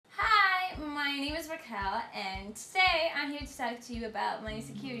Raquel, and today I'm here to talk to you about my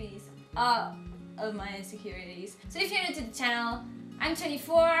insecurities. All of my insecurities. So if you're new to the channel, I'm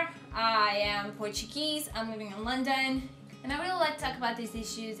 24, I am Portuguese, I'm living in London, and I really like to talk about these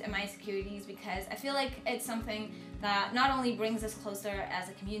issues and my insecurities because I feel like it's something that not only brings us closer as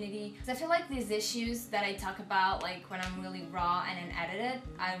a community, because I feel like these issues that I talk about, like when I'm really raw and unedited,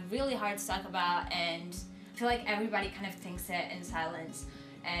 are really hard to talk about, and I feel like everybody kind of thinks it in silence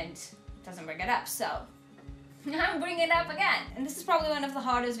and doesn't bring it up. So I'm bringing it up again, and this is probably one of the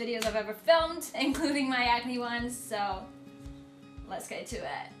hardest videos I've ever filmed, including my acne ones, so let's get to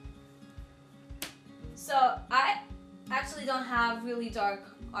it. So I actually don't have really dark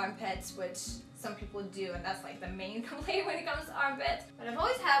armpits, which some people do, and that's like the main complaint when it comes to armpits. But I've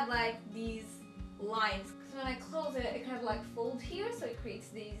always had like these lines, because when I close it, it kind of like folds here, so it creates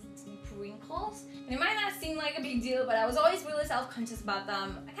these deep wrinkles. And it might not seem like a big deal, but I was always really self-conscious about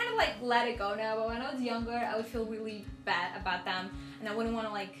them. I kind of like let it go now, but when I was younger, I would feel really bad about them, and I wouldn't want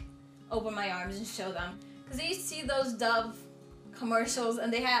to like open my arms and show them. Because I used to see those Dove commercials,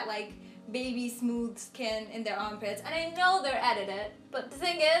 and they had like baby smooth skin in their armpits, and I know they're edited, but the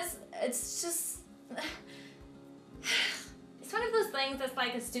thing is, it's just it's one of those things that's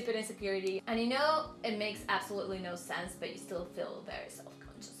like a stupid insecurity, and you know it makes absolutely no sense, but you still feel very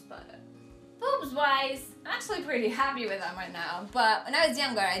self-conscious about it. Boobs wise, I'm actually pretty happy with them right now, but when I was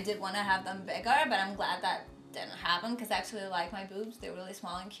younger I did want to have them bigger, but I'm glad that didn't happen because I actually like my boobs. They're really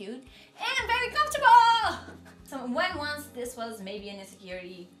small and cute and very comfortable. So when once this was maybe an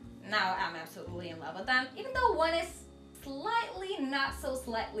insecurity, now I'm absolutely in love with them, even though one is slightly, not so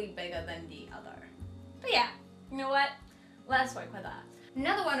slightly bigger than the other. But yeah, you know what? Let's work with that.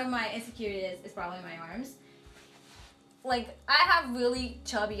 Another one of my insecurities is probably my arms. Like, I have really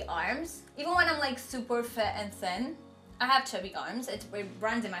chubby arms. Even when I'm like super fit and thin, I have chubby arms. It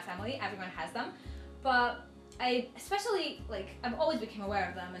runs in my family, everyone has them. But I especially, like, I've always become aware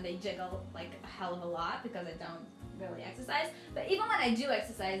of them, and they jiggle like a hell of a lot because I don't really exercise. But even when I do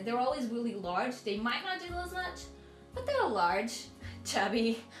exercise, they're always really large. They might not jiggle as much, but they're large,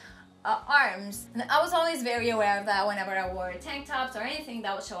 chubby arms. And I was always very aware of that whenever I wore tank tops or anything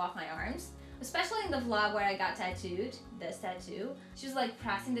that would show off my arms. Especially in the vlog where I got tattooed, this tattoo. She was like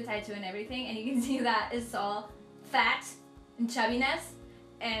pressing the tattoo and everything, and you can see that it's all fat and chubbiness,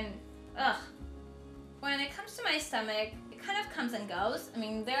 and ugh. When it comes to my stomach, it kind of comes and goes. I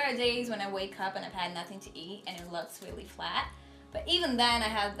mean, there are days when I wake up and I've had nothing to eat and it looks really flat. But even then I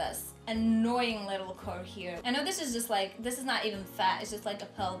have this annoying little curve here. I know this is just like, this is not even fat, it's just like a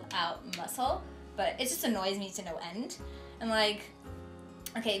pulled out muscle, but it just annoys me to no end. And like,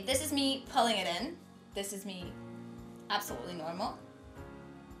 okay, this is me pulling it in. This is me absolutely normal.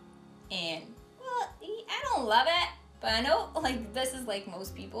 And well, I don't love it, but I know like this is like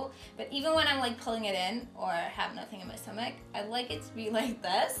most people. But even when I'm like pulling it in or have nothing in my stomach, I like it to be like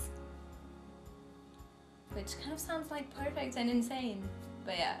this. Which kind of sounds like perfect and insane,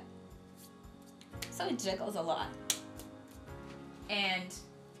 but yeah. So it jiggles a lot. And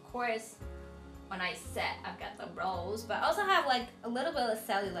of course, when I sit, I've got the rolls, but I also have like a little bit of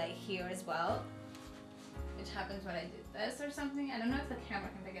cellulite here as well, which happens when I do this or something. I don't know if the camera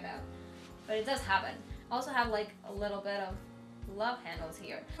can pick it up, but it does happen. I also have like a little bit of love handles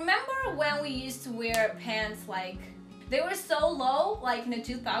here. Remember when we used to wear pants like, they were so low, like in the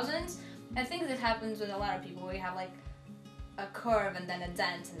 2000s? I think this happens with a lot of people where you have like a curve and then a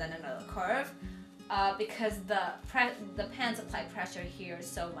dent and then another curve. Because the pants apply pressure here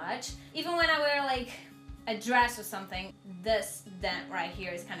so much. Even when I wear like a dress or something, this dent right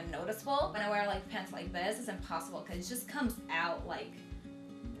here is kind of noticeable. When I wear like pants like this, it's impossible because it just comes out like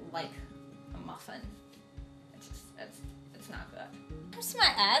a muffin. It's not good. When it comes to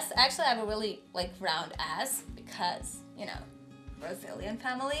my ass, actually I have a really like round ass because, you know, Brazilian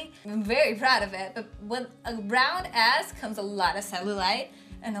family. I'm very proud of it, but with a round ass comes a lot of cellulite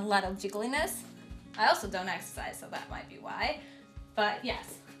and a lot of jiggliness. I also don't exercise, so that might be why. But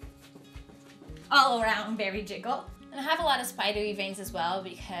yes, all around very jiggle. And I have a lot of spidery veins as well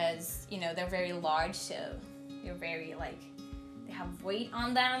because, you know, they're very large, so they're very like, they have weight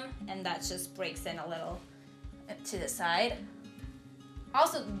on them, and that just breaks in a little to the side. I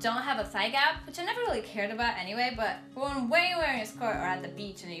also don't have a thigh gap, which I never really cared about anyway, but when you're wearing a skirt or at the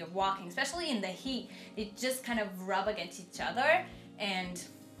beach and you're walking, especially in the heat, they just kind of rub against each other, and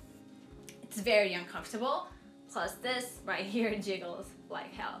it's very uncomfortable. Plus this right here jiggles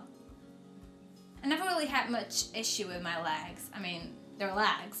like hell. I never really had much issue with my legs. I mean, they're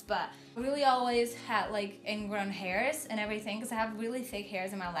legs, but I really always had like ingrown hairs and everything because I have really thick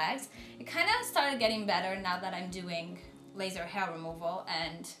hairs in my legs. It kind of started getting better now that I'm doing laser hair removal,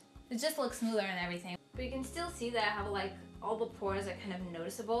 and it just looks smoother and everything. But you can still see that I have like all the pores are kind of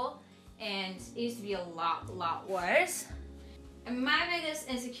noticeable, and it used to be a lot worse. And my biggest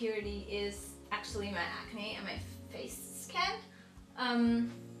insecurity is actually my acne and my face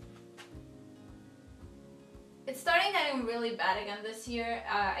skin. It's starting getting really bad again this year.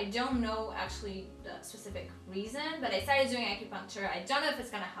 I don't know actually the specific reason, but I started doing acupuncture. I don't know if it's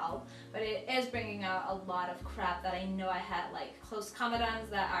gonna help, but it is bringing out a lot of crap that I know I had, like close comedones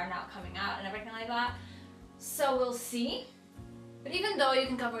that are now coming out and everything like that. So we'll see. But even though you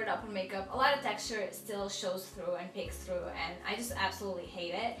can cover it up with makeup, a lot of texture still shows through and peeks through, and I just absolutely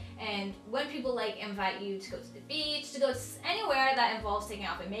hate it. And when people like invite you to go to the beach, to go anywhere that involves taking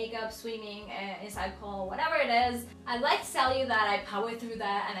off your makeup, swimming, inside pool, whatever it is, I'd like to tell you that I power through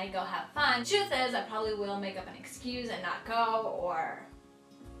that and I go have fun. Truth is, I probably will make up an excuse and not go, or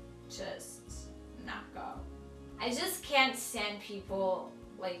just not go. I just can't stand people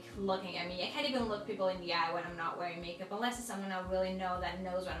like looking at me. I can't even look people in the eye when I'm not wearing makeup unless it's someone I really know that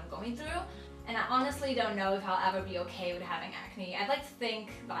knows what I'm going through. And I honestly don't know if I'll ever be okay with having acne. I'd like to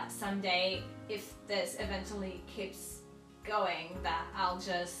think that someday, if this eventually keeps going, that I'll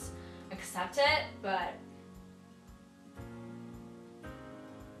just accept it, but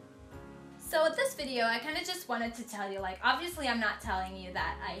so with this video, I kind of just wanted to tell you, like, obviously I'm not telling you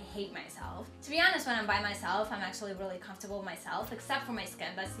that I hate myself. To be honest, when I'm by myself, I'm actually really comfortable with myself, except for my skin.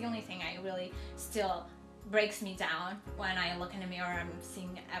 That's the only thing I really still breaks me down when I look in the mirror. I'm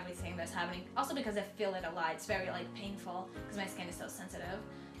seeing everything that's happening. Also because I feel it a lot. It's very like painful because my skin is so sensitive.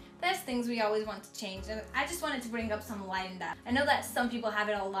 There's things we always want to change, and I just wanted to bring up some light in that. I know that some people have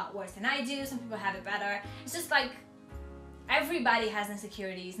it a lot worse than I do. Some people have it better. It's just like, everybody has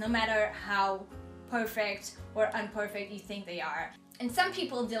insecurities, no matter how perfect or imperfect you think they are. And some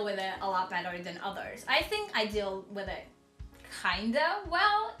people deal with it a lot better than others. I think I deal with it kinda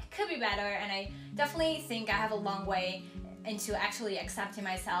well. It could be better, and I definitely think I have a long way into actually accepting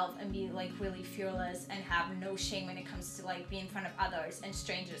myself and be like really fearless and have no shame when it comes to like being in front of others and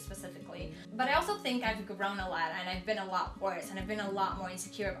strangers specifically. But I also think I've grown a lot, and I've been a lot worse, and I've been a lot more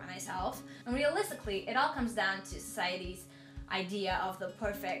insecure about myself. And realistically, it all comes down to society's idea of the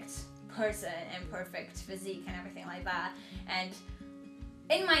perfect person and perfect physique and everything like that. And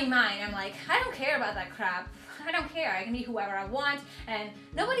in my mind, I'm like, I don't care about that crap. I don't care. I can be whoever I want, and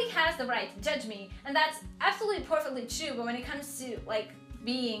nobody has the right to judge me. And that's absolutely perfectly true. But when it comes to like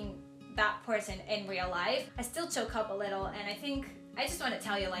being that person in real life, I still choke up a little. And I think I just want to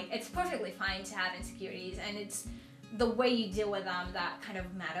tell you, like, it's perfectly fine to have insecurities, and it's the way you deal with them that kind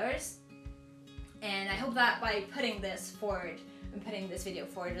of matters. And I hope that by putting this forward and putting this video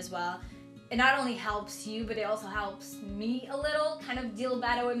forward as well, it not only helps you, but it also helps me a little kind of deal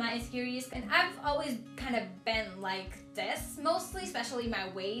better with my insecurities. And I've always kind of been like this, mostly, especially my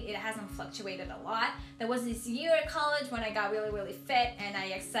weight. It hasn't fluctuated a lot. There was this year at college when I got really fit, and I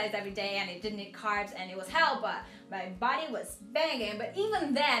exercised every day, and I didn't eat carbs, and it was hell, but my body was banging. But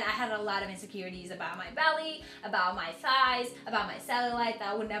even then, I had a lot of insecurities about my belly, about my thighs, about my cellulite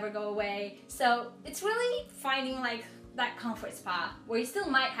that would never go away. So it's really finding like that comfort spot where you still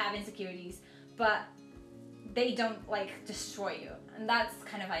might have insecurities, but they don't like destroy you. And that's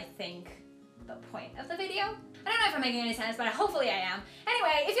kind of, I think, the point of the video. I don't know if I'm making any sense, but hopefully I am.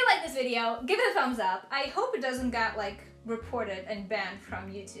 Anyway, if you like this video, give it a thumbs up. I hope it doesn't get like reported and banned from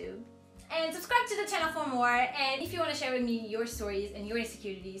YouTube. And subscribe to the channel for more. And if you want to share with me your stories and your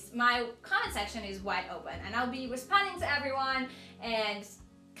insecurities, my comment section is wide open, and I'll be responding to everyone and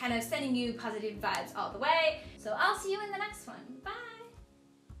kind of sending you positive vibes all the way. So I'll see you in the next one. Bye!